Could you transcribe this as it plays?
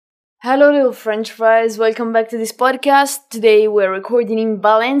Hello, little French fries. Welcome back to this podcast. Today we're recording in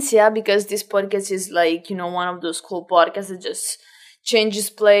Valencia because this podcast is one of those cool podcasts that just changes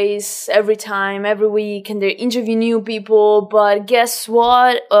place every time, every week, and they interview new people. But guess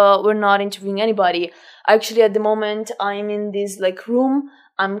what? We're not interviewing anybody. Actually, at the moment, I'm in this room.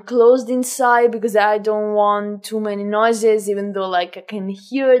 I'm closed inside because I don't want too many noises, even though I can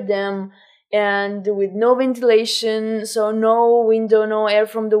hear them, and with no ventilation, so no window, no air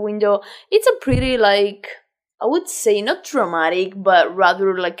from the window. It's a pretty I would say not dramatic, but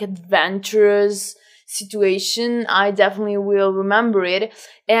rather adventurous situation. I definitely will remember it.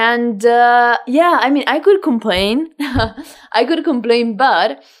 And I could complain. I could complain,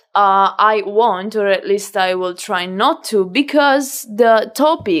 but I won't, or at least I will try not to, because the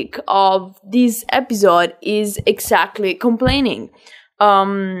topic of this episode is exactly complaining.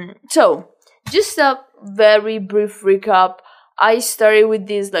 So just a very brief recap. I started with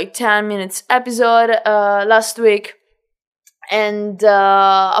this 10 minutes episode last week, and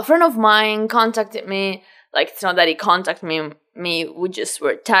a friend of mine contacted me. It's not that he contacted me, we just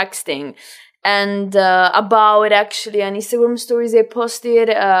were texting, and about actually an Instagram stories I posted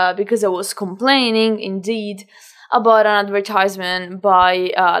because I was complaining indeed about an advertisement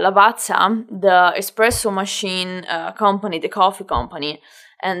by Lavazza, the espresso machine company, the coffee company,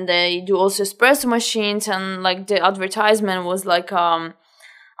 and they do also espresso machines. And the advertisement was a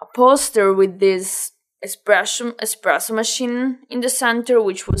poster with this espresso machine in the center,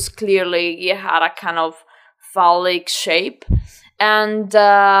 which was clearly, it had a kind of phallic shape, and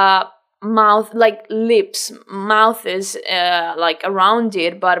mouth, mouth is around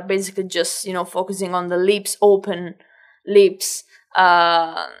it, but basically just focusing on the lips, open lips,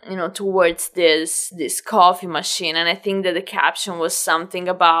 towards this coffee machine. And I think that the caption was something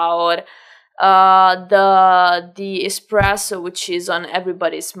about the espresso which is on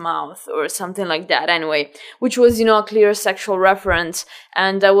everybody's mouth, or something like that, anyway, which was a clear sexual reference.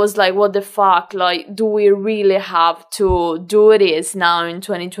 And I was like, what the fuck, do we really have to do this now in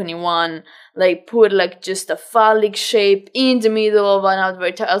 2021, put just a phallic shape in the middle of an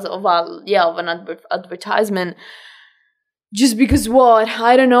advertisement, just because what?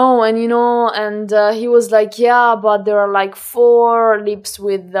 I don't know. And he was like, yeah, but there are 4 lips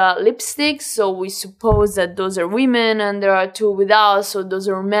with lipsticks, so we suppose that those are women, and there are 2 without, so those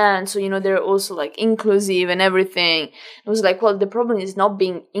are men, so they're also inclusive and everything. I was like, well, the problem is not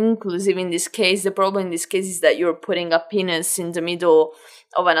being inclusive in this case. The problem in this case is that you're putting a penis in the middle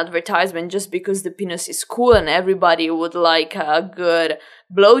of an advertisement just because the penis is cool and everybody would like a good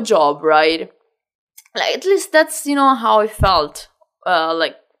blowjob, right? At least that's how I felt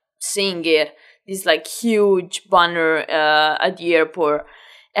seeing it, this huge banner at the airport.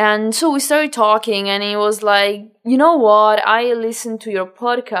 And so we started talking, and he was like, you know what, I listened to your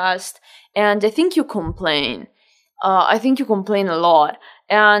podcast and I think you complain. I think you complain a lot,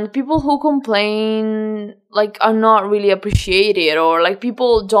 and people who complain are not really appreciated, or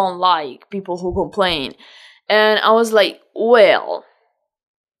people don't like people who complain. And I was like, well,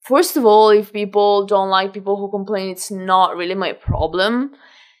 first of all, if people don't like people who complain, it's not really my problem.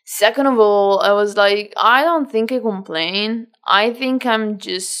 Second of all, I was like, I don't think I complain. I think I'm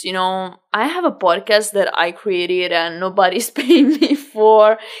just, I have a podcast that I created and nobody's paying me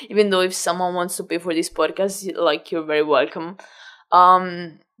for, even though if someone wants to pay for this podcast, you're very welcome.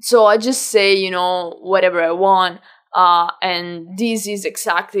 So I just say, whatever I want. And this is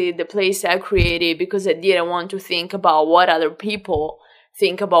exactly the place I created because I didn't want to think about what other people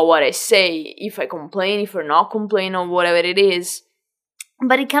think about what I say, if I complain, if I not complain, or whatever it is.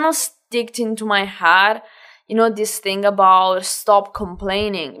 But it kind of sticked into my head, this thing about stop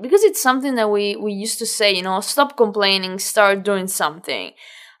complaining, because it's something that we used to say, stop complaining, start doing something.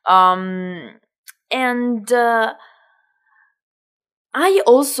 And I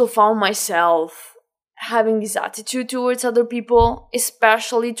also found myself having this attitude towards other people,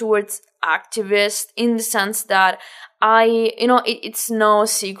 especially towards activists, in the sense that it's no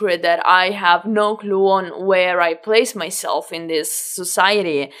secret that I have no clue on where I place myself in this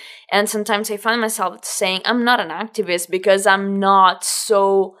society. And sometimes I find myself saying I'm not an activist because I'm not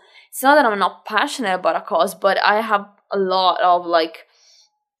so, it's not that I'm not passionate about a cause, but I have a lot of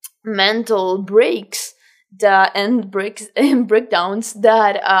mental breaks and breakdowns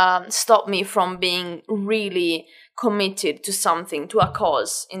that stop me from being really committed to something, to a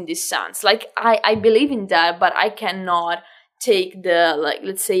cause, in this sense. I believe in that, but I cannot take the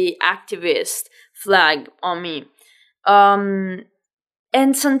let's say activist flag on me. And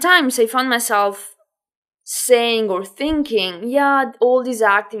sometimes I find myself saying or thinking, yeah, all these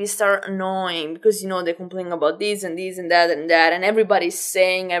activists are annoying because, they complain about this and this and that, and everybody's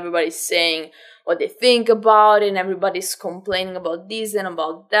saying what they think about it, and everybody's complaining about this and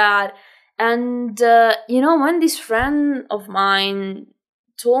about that. And, when this friend of mine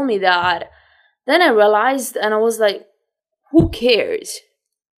told me that, then I realized, and I was like, who cares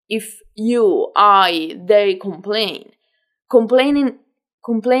if they complain?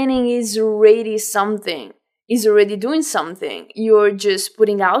 Complaining is already something, is already doing something. You're just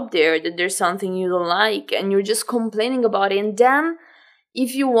putting out there that there's something you don't like, and you're just complaining about it. And then,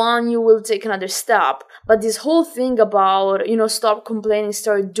 if you want, you will take another step. But this whole thing about, stop complaining,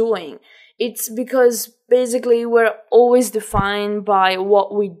 start doing, it's because basically we're always defined by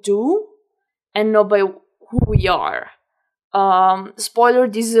what we do and not by who we are. Spoiler,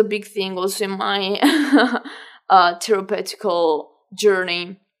 this is a big thing also in my therapeutical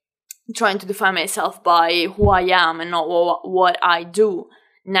journey, trying to define myself by who I am and not what I do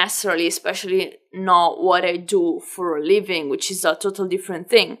necessarily, especially not what I do for a living, which is a total different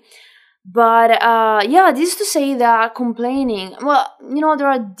thing. But this is to say that complaining, well, there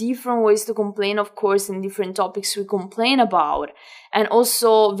are different ways to complain, of course, and different topics we complain about, and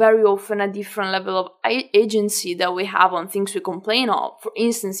also very often a different level of agency that we have on things we complain of. For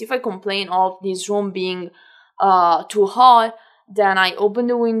instance, if I complain of this room being too hot, then I open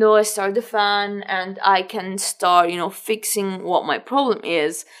the window, I start the fan, and I can start, fixing what my problem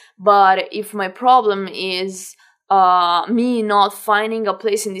is. But if my problem is me not finding a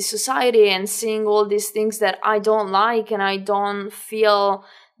place in this society and seeing all these things that I don't like, and I don't feel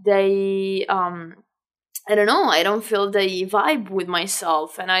I don't feel they vibe with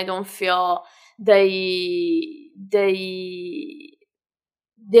myself, and I don't feel they're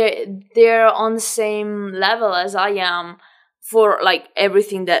on the same level as I am, for like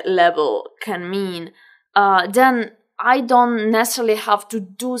everything that level can mean, then I don't necessarily have to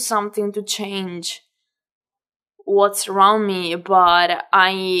do something to change what's around me, but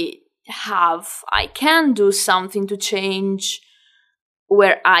I can do something to change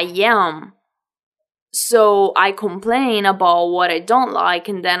where I am. So I complain about what I don't like,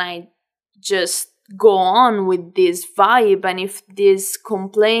 and then I just go on with this vibe. And if this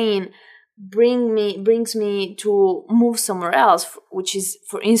complaint brings me to move somewhere else, which is,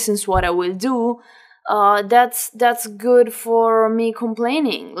 for instance, what I will do, that's good for me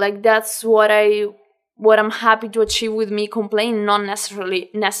complaining. Like, that's what I'm happy to achieve with me complaining, not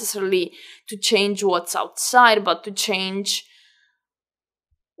necessarily to change what's outside, but to change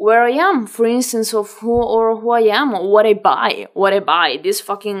where I am, for instance, of who I am, or what I buy. This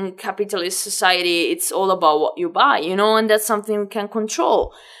fucking capitalist society, it's all about what you buy, and that's something we can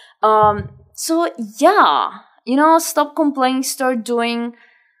control. So yeah, stop complaining, start doing.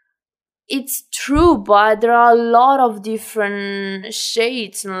 It's true, but there are a lot of different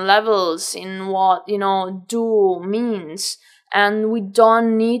shades and levels in what, do means. And we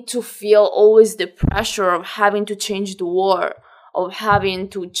don't need to feel always the pressure of having to change the world, of having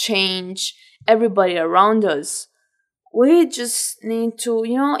to change everybody around us. We just need to,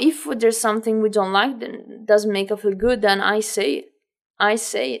 if there's something we don't like, then it doesn't make us feel good, then I say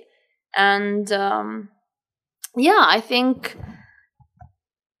it. And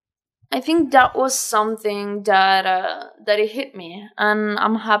I think that was something that it hit me, and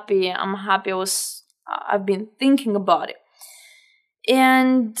I'm happy. I've been thinking about it,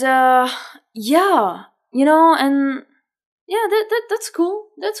 and that's cool.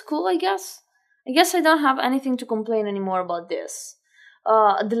 That's cool. I guess I don't have anything to complain anymore about this.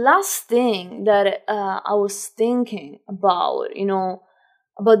 The last thing that I was thinking about,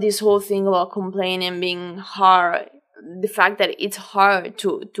 about this whole thing about complaining being hard, the fact that it's hard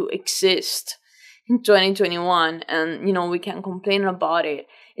to exist in 2021, and we can complain about it,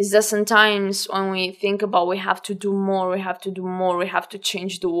 is that sometimes when we think about we have to do more, we have to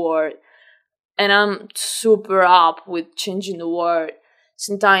change the world, and I'm super up with changing the world.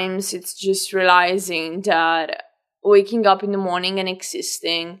 Sometimes it's just realizing that waking up in the morning and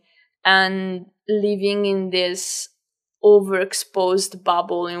existing and living in this overexposed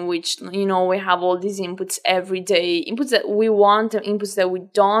bubble in which, we have all these inputs every day, inputs that we want and inputs that we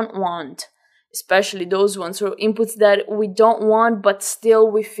don't want, especially those ones, or inputs that we don't want but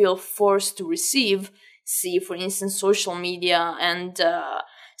still we feel forced to receive. See, for instance, social media and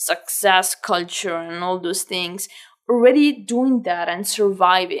success culture and all those things. Already doing that and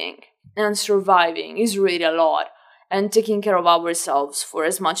surviving is really a lot, and taking care of ourselves for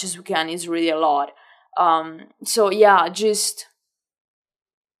as much as we can is really a lot. Just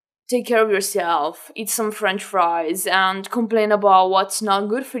take care of yourself, eat some French fries, and complain about what's not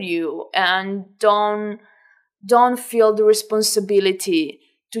good for you, and don't don't feel the responsibility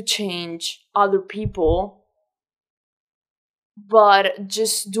to change other people, but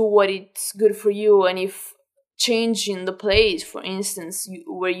just do what it's good for you. And if changing the place, for instance,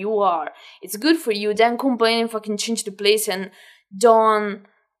 where you are, it's good for you, then complain and fucking change the place, and don't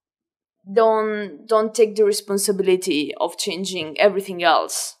take the responsibility of changing everything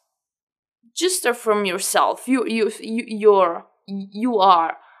else. Just start from yourself. You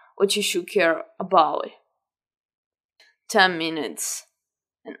are what you should care about. 10 minutes,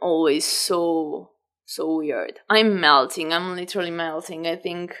 and always so weird. I'm melting. I'm literally melting. I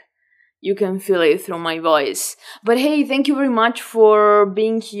think you can feel it through my voice. But hey, thank you very much for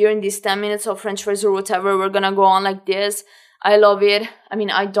being here in these 10 minutes of French fries or whatever. We're gonna go on like this. I love it. I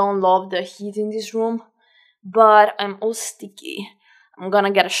mean, I don't love the heat in this room, but I'm all sticky. I'm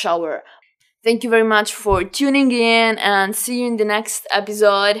gonna get a shower. Thank you very much for tuning in, and see you in the next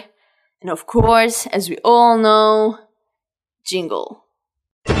episode. And of course, as we all know, jingle.